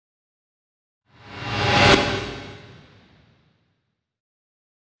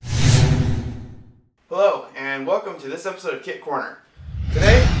and welcome to this episode of Kit Corner.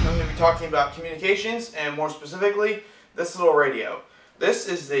 Today I'm going to be talking about communications and more specifically this little radio. This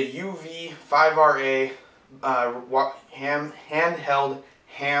is the UV-5RA handheld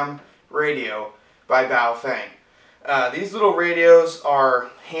ham radio by Baofeng. These little radios are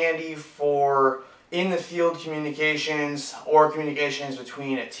handy for in the field communications or communications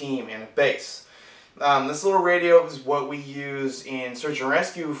between a team and a base. This little radio is what we use in search and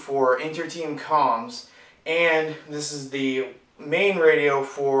rescue for inter-team comms, and this is the main radio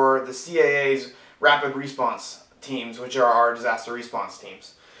for the C.A.A.'s rapid response teams, which are our disaster response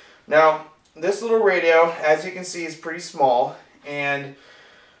teams. Now, this little radio, as you can see, is pretty small, and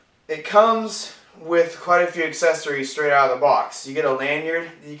it comes with quite a few accessories straight out of the box. You get a lanyard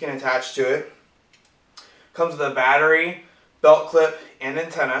that you can attach to it. Comes with a battery, belt clip, and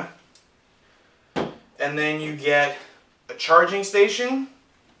antenna. And then you get a charging station,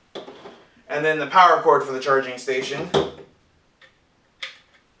 and then the power cord for the charging station.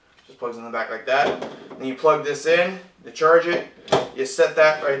 Just plugs in the back like that. Then you plug this in to charge it. You set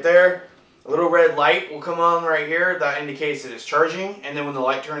that right there. A little red light will come on right here. That indicates that it's charging. And then when the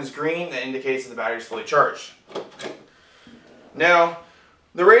light turns green, that indicates that the battery is fully charged. Now,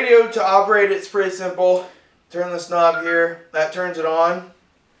 the radio to operate it's pretty simple. Turn this knob here. That turns it on.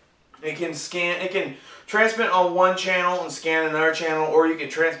 It can scan. It can transmit on one channel and scan another channel, or you can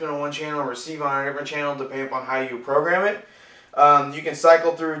transmit on one channel and receive on a different channel depending upon how you program it. You can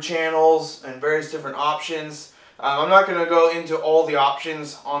cycle through channels and various different options. I'm not going to go into all the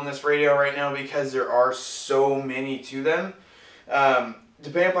options on this radio right now because there are so many to them.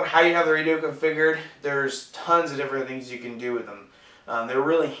 Depending upon how you have the radio configured, there's tons of different things you can do with them. They're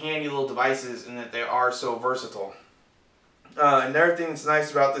really handy little devices in that they are so versatile. Another thing that's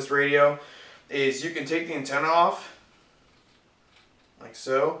nice about this radio is you can take the antenna off, like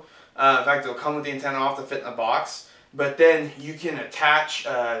so. In fact, it'll come with the antenna off to fit in the box, but then you can attach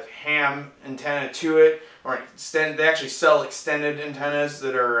a ham antenna to it, or extend. They actually sell extended antennas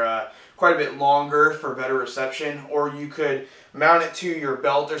that are quite a bit longer for better reception, or you could mount it to your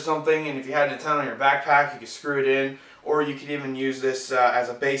belt or something, and if you had an antenna on your backpack, you could screw it in, or you could even use this as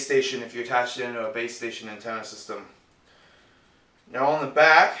a base station if you attached it into a base station antenna system. Now on the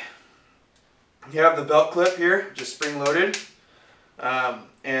back, you have the belt clip here, just spring loaded,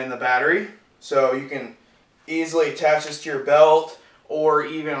 and the battery. So you can easily attach this to your belt or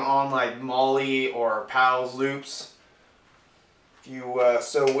even on like Molly or Pals loops if you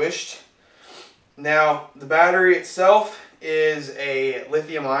so wished. Now the battery itself is a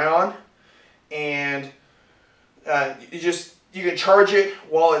lithium ion, and you can charge it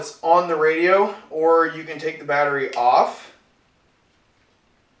while it's on the radio, or you can take the battery off.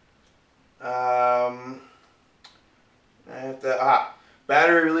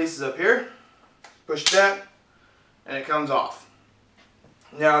 Battery releases up here. Push that, and it comes off.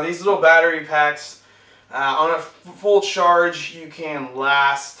 Now these little battery packs, on a full charge, you can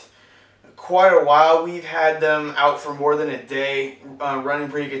last quite a while. We've had them out for more than a day, running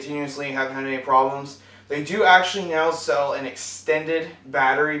pretty continuously, haven't had any problems. They do actually now sell an extended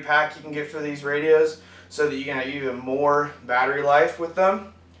battery pack you can get for these radios, so that you can have even more battery life with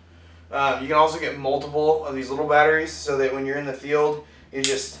them. You can also get multiple of these little batteries, so that when you're in the field, you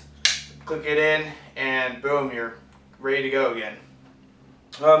just click it in and boom, you're ready to go again.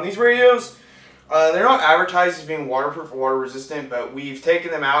 These radios, they're not advertised as being waterproof or water resistant, but we've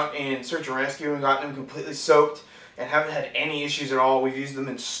taken them out in search and rescue and gotten them completely soaked and haven't had any issues at all. We've used them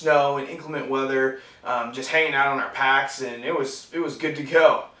in snow and inclement weather, just hanging out on our packs, and it was good to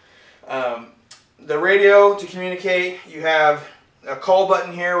go. The radio to communicate, you have a call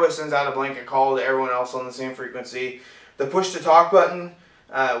button here which sends out a blanket call to everyone else on the same frequency. The push to talk button,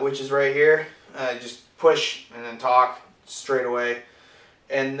 which is right here, just push and then talk straight away.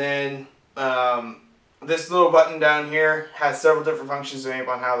 And then this little button down here has several different functions depending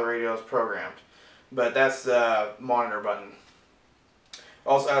upon how the radio is programmed. But that's the monitor button.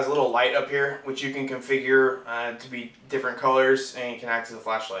 Also has a little light up here which you can configure to be different colors, and you can act as a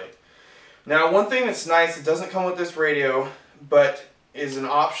flashlight. Now one thing that's nice, it doesn't come with this radio, but is an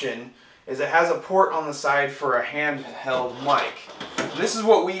option, is it has a port on the side for a handheld mic. And this is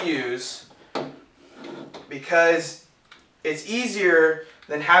what we use because it's easier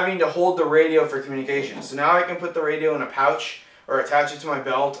than having to hold the radio for communication. So now I can put the radio in a pouch or attach it to my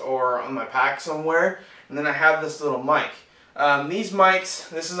belt or on my pack somewhere, and then I have this little mic. These mics,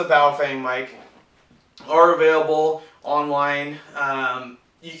 this is a Baofeng mic, are available online.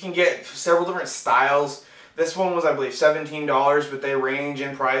 You can get several different styles. This one was, I believe, $17, but they range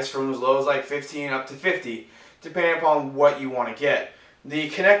in price from as low as like $15 up to $50, depending upon what you want to get.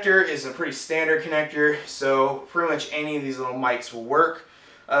 The connector is a pretty standard connector, so pretty much any of these little mics will work.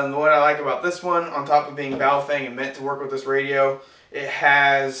 What I like about this one, on top of being Baofeng and meant to work with this radio, it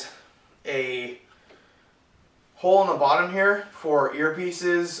has a hole in the bottom here for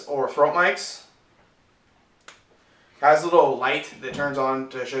earpieces or throat mics. It has a little light that turns on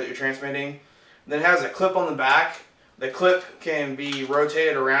to show that you're transmitting. Then it has a clip on the back. The clip can be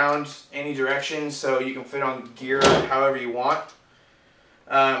rotated around any direction, so you can fit on gear however you want.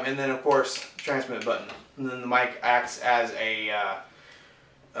 And then, of course, transmit button. And then the mic acts as a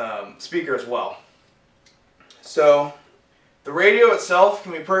speaker as well. So the radio itself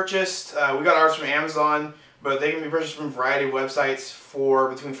can be purchased. We got ours from Amazon, but they can be purchased from a variety of websites for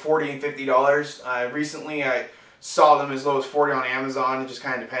between $40 and $50. Recently, I saw them as low as $40 on Amazon. It just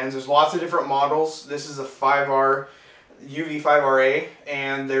kind of depends. There's lots of different models. This is a 5R UV-5RA,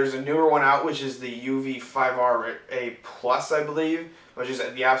 and there's a newer one out, which is the UV-5RA Plus, I believe, which is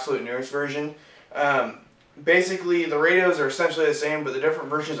the absolute newest version. Basically, the radios are essentially the same, but the different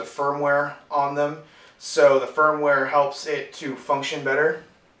versions of firmware on them. So the firmware helps it to function better.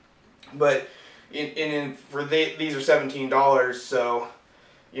 But these are $17, so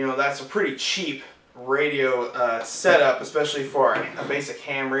you know that's a pretty cheap radio setup, especially for a basic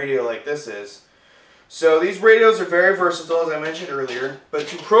ham radio like this is. So these radios are very versatile, as I mentioned earlier, but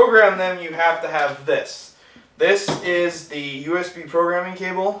to program them you have to have this. This is the USB programming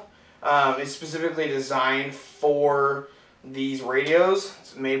cable. It's specifically designed for these radios.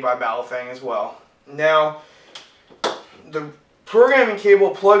 It's made by Baofeng as well. Now, the programming cable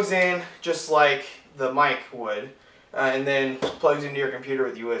plugs in just like the mic would, and then plugs into your computer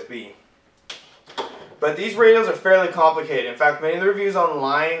with USB. But these radios are fairly complicated. In fact, many of the reviews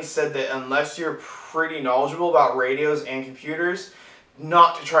online said that unless you're pretty knowledgeable about radios and computers,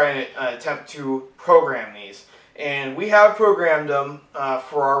 not to try and attempt to program these. And we have programmed them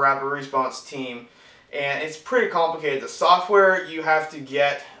for our rapid response team, and it's pretty complicated. The software you have to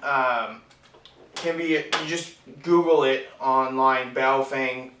get you just Google it online,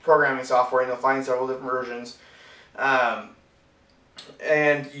 Baofeng programming software, and you'll find several different versions. And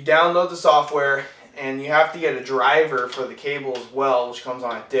you download the software, and you have to get a driver for the cable as well, which comes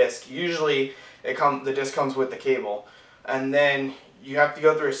on a disc. Usually the disc comes with the cable, and then you have to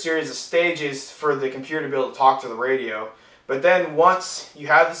go through a series of stages for the computer to be able to talk to the radio. But then once you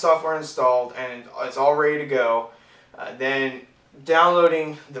have the software installed and it's all ready to go, then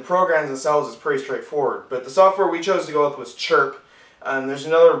downloading the programs themselves is pretty straightforward. But the software we chose to go with was Chirp. There's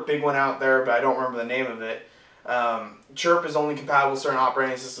another big one out there, but I don't remember the name of it. Chirp is only compatible with certain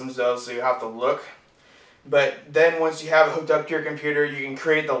operating systems though, so you have to look. But then once you have it hooked up to your computer, you can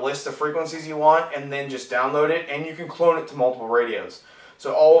create the list of frequencies you want and then just download it, and you can clone it to multiple radios.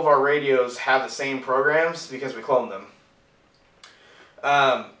 So all of our radios have the same programs because we cloned them.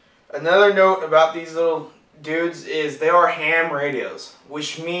 Another note about these little dudes is they are ham radios,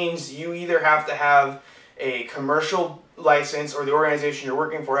 which means you either have to have a commercial license, or the organization you're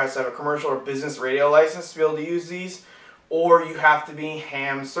working for has to have a commercial or business radio license to be able to use these, or you have to be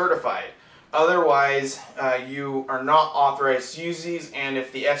ham certified. Otherwise, you are not authorized to use these, and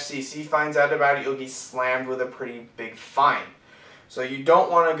if the FCC finds out about it, you'll be slammed with a pretty big fine. So you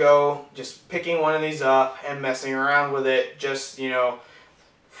don't want to go just picking one of these up and messing around with it just, you know,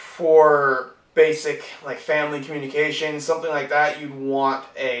 for basic like family communication, something like that. You'd want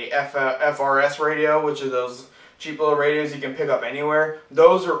a FRS radio, which are those cheap little radios you can pick up anywhere.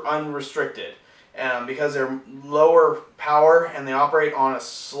 Those are unrestricted. Because they're lower power and they operate on a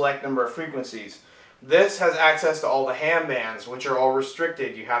select number of frequencies. This has access to all the ham bands, which are all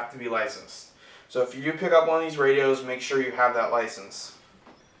restricted. You have to be licensed. So if you do pick up one of these radios, make sure you have that license.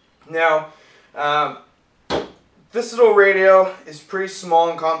 Now, this little radio is pretty small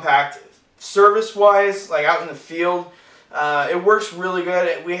and compact. Service-wise, like out in the field, it works really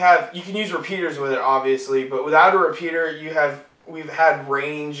good. You can use repeaters with it, obviously, but without a repeater, we've had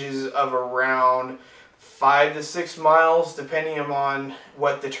ranges of around 5 to 6 miles, depending on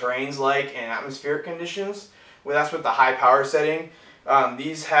what the terrain's like and atmospheric conditions. Well, that's with the high power setting.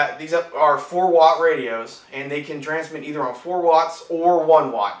 These are 4-watt radios, and they can transmit either on 4 watts or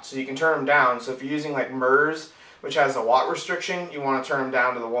 1 watt. So you can turn them down. So if you're using like MERS, which has a watt restriction, you want to turn them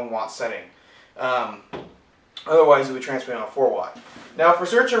down to the 1 watt setting. Otherwise, it would transmit on 4 watt. Now for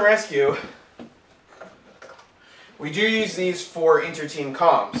search and rescue, we do use these for inter-team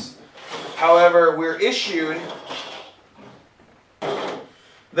comms. However, we're issued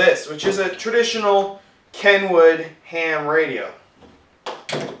this, which is a traditional Kenwood ham radio.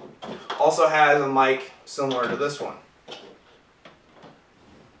 Also has a mic similar to this one.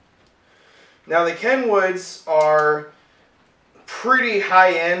 Now the Kenwoods are pretty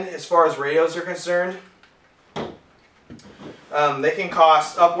high end as far as radios are concerned. They can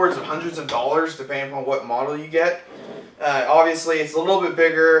cost upwards of hundreds of dollars depending on what model you get. Obviously, it's a little bit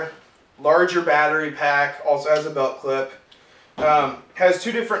bigger, larger battery pack, also has a belt clip. Has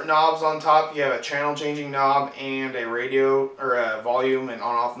two different knobs on top. You have a channel changing knob and a radio or a volume and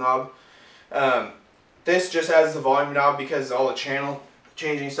on-off knob. This just has the volume knob because all the channel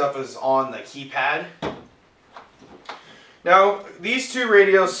changing stuff is on the keypad. Now, these two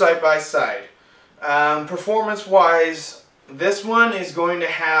radios side by side, performance-wise, this one is going to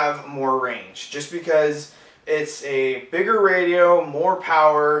have more range just because it's a bigger radio, more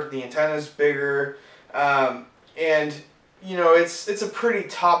power, the antenna's bigger, and you know, it's a pretty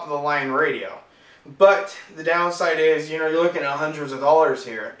top of the line radio. But the downside is, you know, you're looking at hundreds of dollars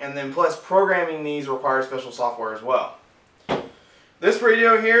here, and then plus programming these requires special software as well. This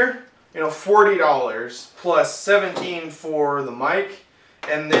radio here, you know, $40 plus $17 for the mic.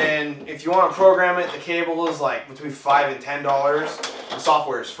 And then if you want to program it, the cable is like between $5 and $10. The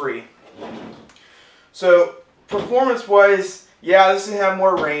software is free. So performance wise, yeah, this can have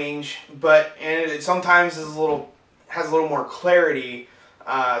more range, but it sometimes is has a little more clarity,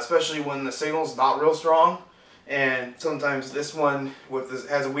 especially when the signal's not real strong. And sometimes this one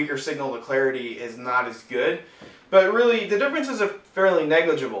has a weaker signal, the clarity is not as good. But really, the differences are fairly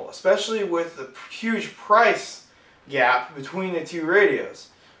negligible, especially with the huge price gap between the two radios.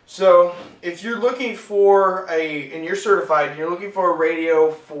 So if you're looking for and you're certified, you're looking for a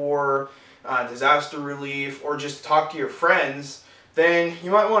radio for disaster relief or just talk to your friends, then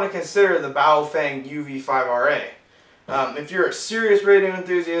you might want to consider the Baofeng UV-5RA. If you're a serious radio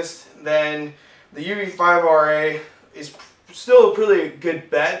enthusiast, then the UV-5RA is still a pretty good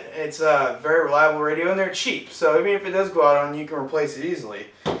bet. It's a very reliable radio and they're cheap, so even if it does go out on you can replace it easily.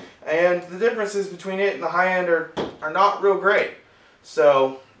 And the differences between it and the high end are not real great.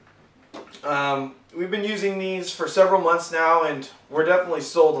 So we've been using these for several months now, and we're definitely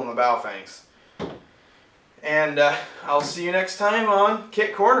sold on the Baofengs. And I'll see you next time on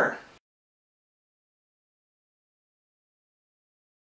Kit Corner.